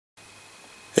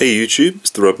Hey YouTube,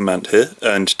 it's TheRubberMant here,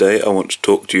 and today I want to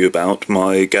talk to you about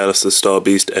my Gallis the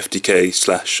Starbeast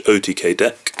FTK/OTK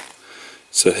deck.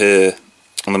 So here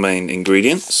are the main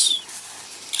ingredients: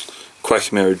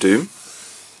 Koa'ki Doom,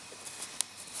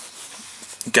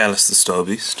 Gallis the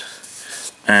Starbeast,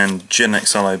 and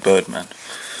Genex Birdman.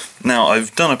 Now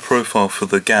I've done a profile for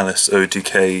the Gallis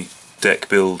OTK deck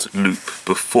build loop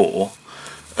before,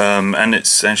 and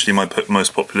it's actually my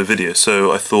most popular video,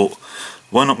 so I thought,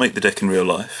 why not make the deck in real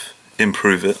life,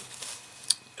 improve it,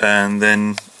 and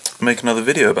then make another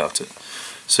video about it.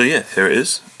 So yeah, here it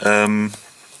is.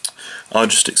 I'll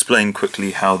just explain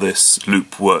quickly how this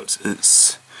loop works.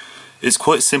 It's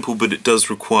quite simple, but it does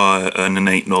require an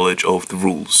innate knowledge of the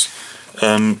rules.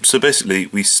 So basically,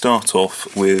 we start off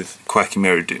with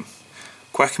Koa'ki Doom.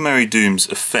 Koa'ki Doom's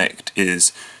effect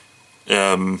is,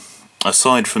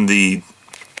 aside from the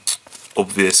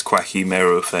obvious Koa'ki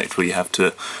Meiru effect, where you have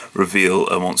to reveal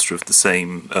a monster of the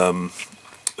same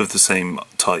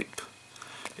type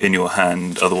in your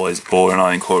hand, otherwise, or an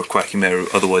Iron Core of Koa'ki Meiru,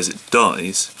 otherwise it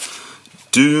dies.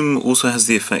 Doom also has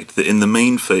the effect that in the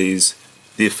main phase,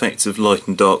 the effects of light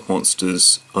and dark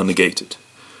monsters are negated.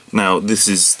 Now this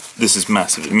is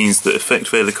massive. It means that Effect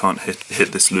Veiler can't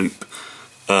hit this loop.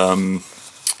 A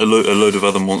load of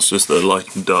other monsters that are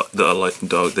light and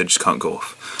dark, they just can't go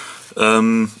off.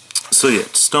 So yeah,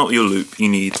 to start your loop, you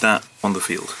need that on the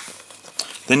field.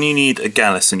 Then you need a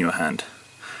Gallis in your hand.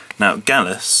 Now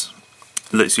Gallis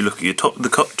lets you look at your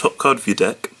top card of your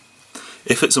deck.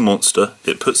 If it's a monster,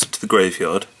 it puts it to the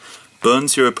graveyard,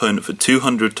 burns your opponent for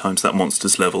 200 times that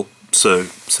monster's level. So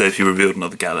say if you revealed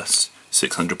another Gallis,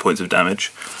 600 points of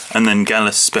damage, and then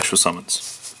Gallis special summons.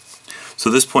 So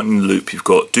at this point in the loop, you've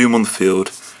got Doom on the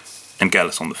field and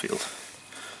Gallis on the field.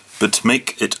 But to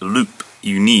make it a loop,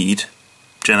 you need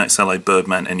Genex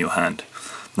Birdman in your hand.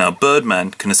 Now Birdman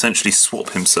can essentially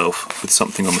swap himself with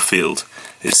something on the field.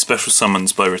 It special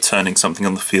summons by returning something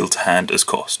on the field to hand as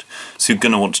cost. So you're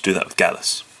going to want to do that with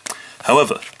Gallis.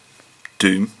 However,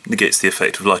 Doom negates the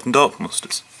effect of light and dark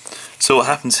monsters. So what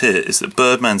happens here is that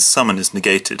Birdman's summon is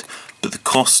negated, but the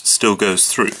cost still goes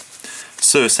through.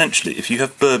 So essentially, if you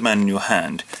have Birdman in your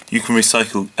hand, you can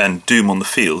recycle, and Doom on the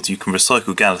field, you can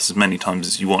recycle Gallis as many times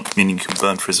as you want, meaning you can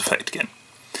burn for his effect again.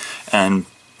 And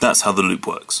that's how the loop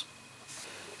works.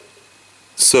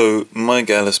 So my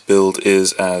Gallis build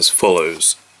is as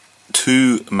follows: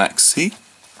 2 Maxx C,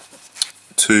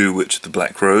 2 which are the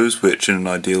Black Rose, which in an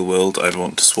ideal world I'd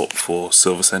want to swap for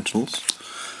Silver Sentinels,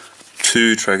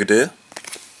 2 Tragoedia,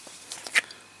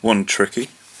 1 Tricky,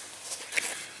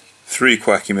 3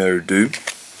 Koa'ki Doom,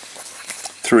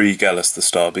 3 Gallis the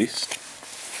Starbeast,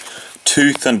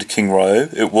 2 Thunder King Rai-oh.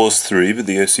 It was 3, but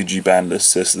the OCG ban list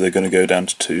says that they're going to go down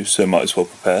to 2, so might as well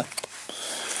prepare.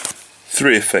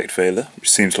 3 Effect Veiler, which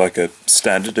seems like a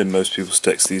standard in most people's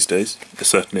decks these days,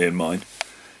 certainly in mine.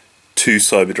 2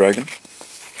 Cyber Dragon,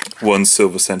 1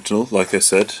 Silver Sentinel, like I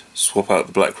said, swap out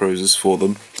the Black Roses for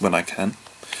them when I can.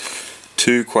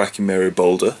 2 Koa'ki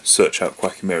Boulder, search out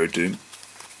Koa'ki Doom.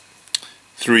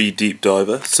 3 Deep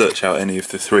Diver, search out any of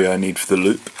the 3 I need for the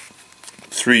loop.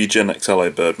 3 Genex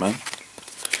Birdman.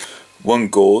 1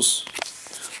 Gorz.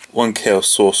 1 Chaos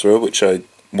Sorcerer, which I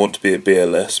want to be a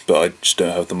BLS, but I just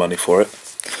don't have the money for it.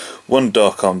 1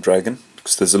 Dark Arm Dragon,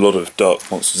 because there's a lot of dark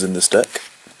monsters in this deck.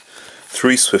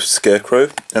 3 Swift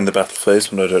Scarecrow, in the battle phase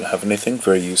when I don't have anything,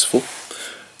 very useful.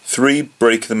 3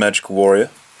 Break the Magical Warrior,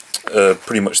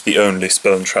 pretty much the only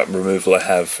spell and trap removal I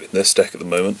have in this deck at the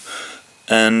moment.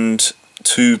 And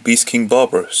 2 Beast King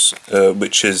Barbaros,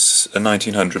 which is a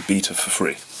 1900 beta for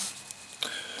free.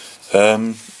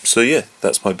 So yeah,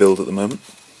 that's my build at the moment.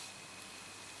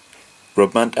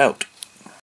 TheRubberMant out.